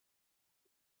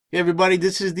Hey everybody,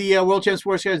 this is the World Champ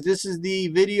Sports Guys. This is the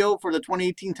video for the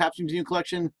 2018 Topps Museum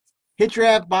Collection Hit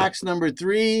Draft Box number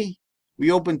 3.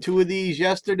 We opened 2 of these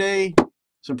yesterday.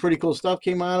 Some pretty cool stuff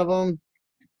came out of them.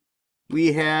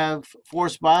 We have 4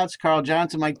 spots: Carl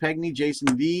Johnson, Mike Pegney,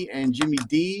 Jason V, and Jimmy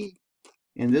D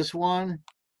in this one.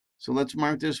 So let's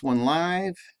mark this one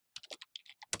live.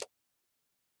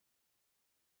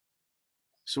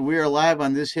 So we are live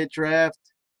on this hit draft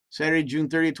Saturday, June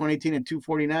 30th, 2018 at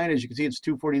 2:49. As you can see, it's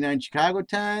 2:49 Chicago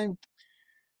time.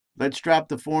 Let's drop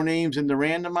the 4 names in the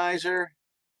randomizer.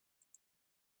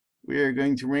 We are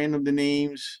going to random the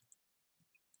names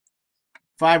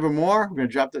 5 or more. We're going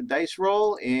to drop the dice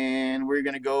roll, and we're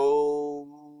going to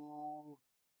go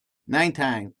 9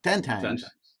 times, 10 times.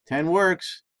 10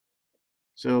 works.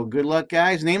 So good luck,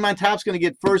 guys. Name on top's going to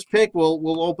get first pick.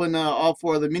 We'll open all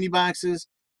 4 of the mini boxes.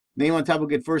 Name on top will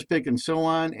get first pick, and so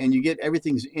on. And you get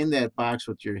everything's in that box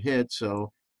with your hit,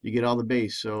 so you get all the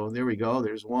base. So there we go.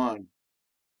 There's 1,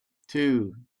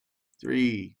 2,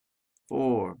 3,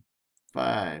 4,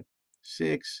 5,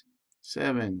 6,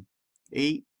 7,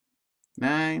 8,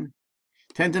 9.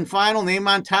 10th and final. Name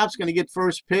on top's going to get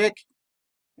first pick.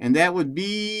 And that would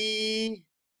be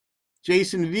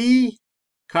Jason V,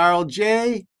 Carl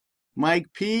J, Mike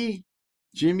P,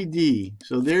 Jimmy D.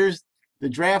 So there's the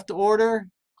draft order.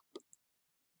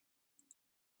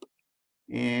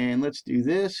 And let's do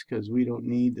this because we don't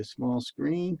need the small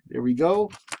screen. There we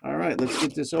go. All right, let's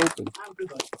get this open.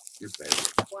 Your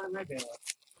favorite. Why am I bad?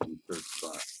 Your third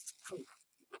spot.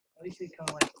 At least they kind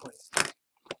of like quick.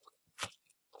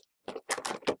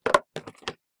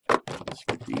 Let's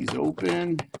get these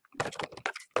open.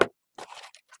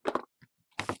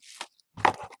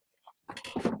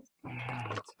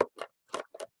 Alright.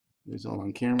 There's all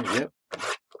on camera. Yep.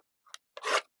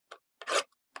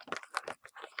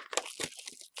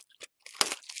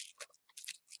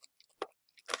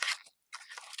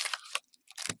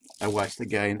 I watched the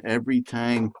guy, and every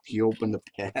time he opened the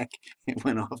pack, it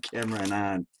went off camera and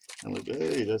on. I'm like,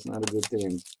 hey, that's not a good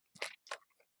thing.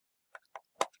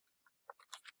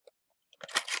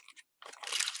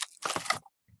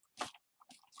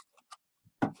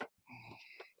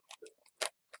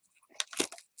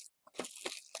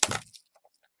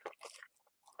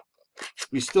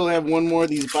 We still have 1 more of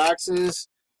these boxes.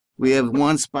 We have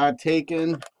 1 spot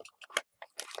taken.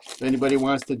 If anybody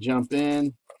wants to jump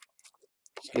in,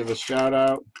 just give a shout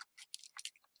out.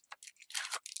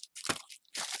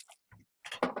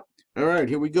 All right,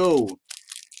 here we go.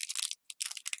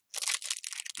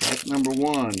 Pack number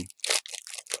 1.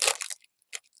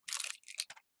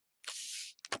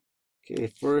 Okay,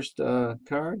 first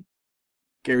card.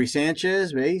 Gary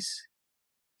Sanchez, base.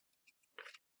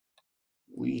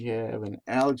 We have an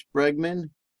Alex Bregman,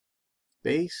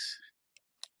 base.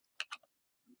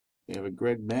 We have a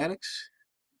Greg Maddux.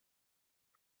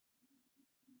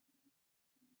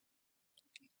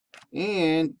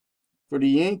 And for the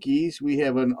Yankees, we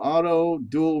have an auto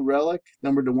dual relic,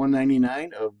 numbered to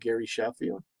 199, of Gary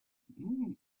Sheffield.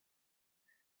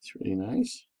 It's really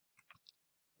nice.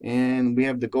 And we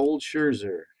have the gold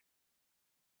Scherzer.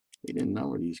 They didn't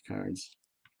number these cards.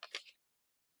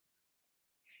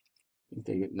 I think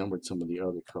they numbered some of the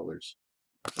other colors.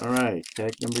 All right,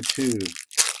 pack number 2.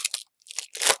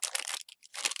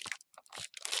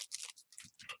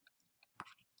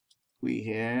 We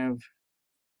have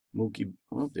Mookie.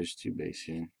 Oh, there's 2 base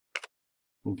here.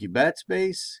 Mookie Betts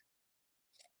base.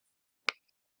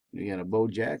 We got a Bo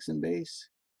Jackson base.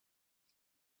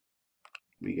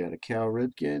 We got a Cal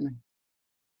Ripken.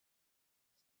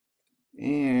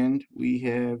 And we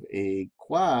have a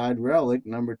quad relic,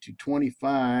 number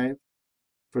 225,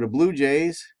 for the Blue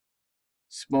Jays.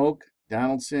 Smoke,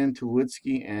 Donaldson,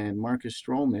 Tulowitzki, and Marcus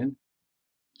Stroman.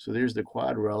 So there's the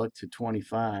quad relic to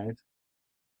 25.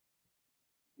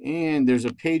 And there's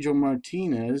a Pedro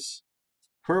Martinez,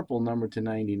 purple, number to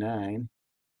 99.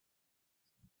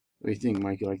 What do you think,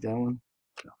 Mike? You like that one?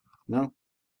 No?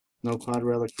 No quad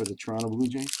relic for the Toronto Blue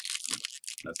Jays?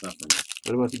 That's not for me.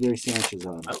 What about the Gary Sanchez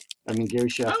on? I mean, Gary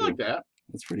Sheffield. I like that.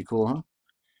 That's pretty cool, huh?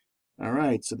 All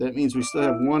right, so that means we still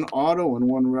have 1 auto and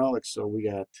 1 relic. So we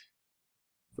got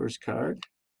first card,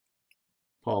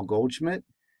 Paul Goldschmidt,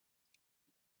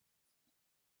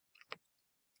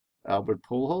 Albert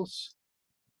Pujols.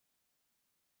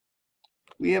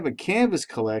 We have a canvas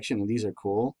collection, and these are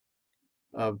cool,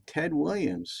 of Ted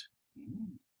Williams.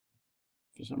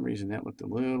 For some reason, that looked a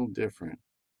little different.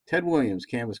 Ted Williams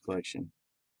canvas collection.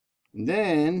 And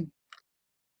then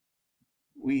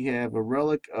we have a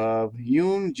relic of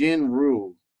Yoon Jin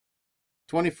Ryu,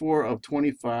 24 of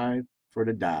 25 for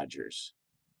the Dodgers.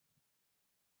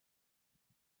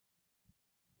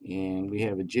 And we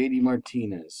have a JD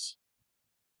Martinez,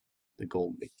 the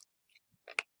Goldie.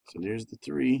 So there's the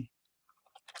 3.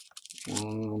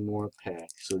 One more pack.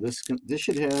 So this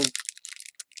should have,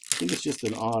 I think it's just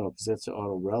an auto, because that's the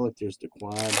auto relic. There's the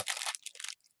quad.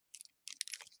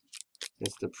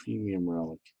 That's the premium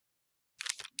relic.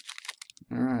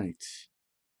 All right.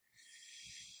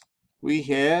 We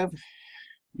have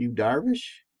Yu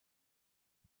Darvish,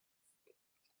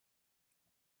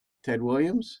 Ted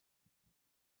Williams,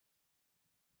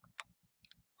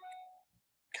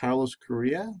 Carlos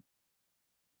Correa,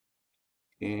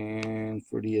 and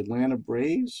for the Atlanta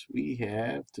Braves, we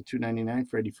have to 299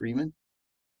 Freddie Freeman,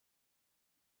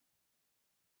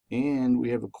 and we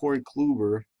have a Corey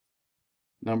Kluber,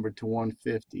 number to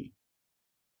 150.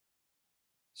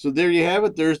 So there you have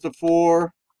it. There's the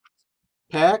 4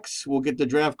 packs. We'll get the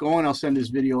draft going. I'll send this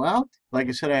video out. Like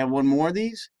I said, I have one more of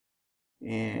these,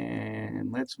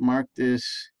 and let's mark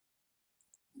this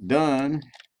done.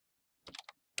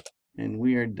 And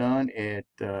we are done at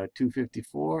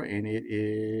 2:54, and it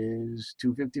is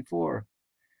 2:54.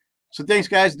 So thanks,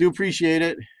 guys. Do appreciate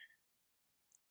it.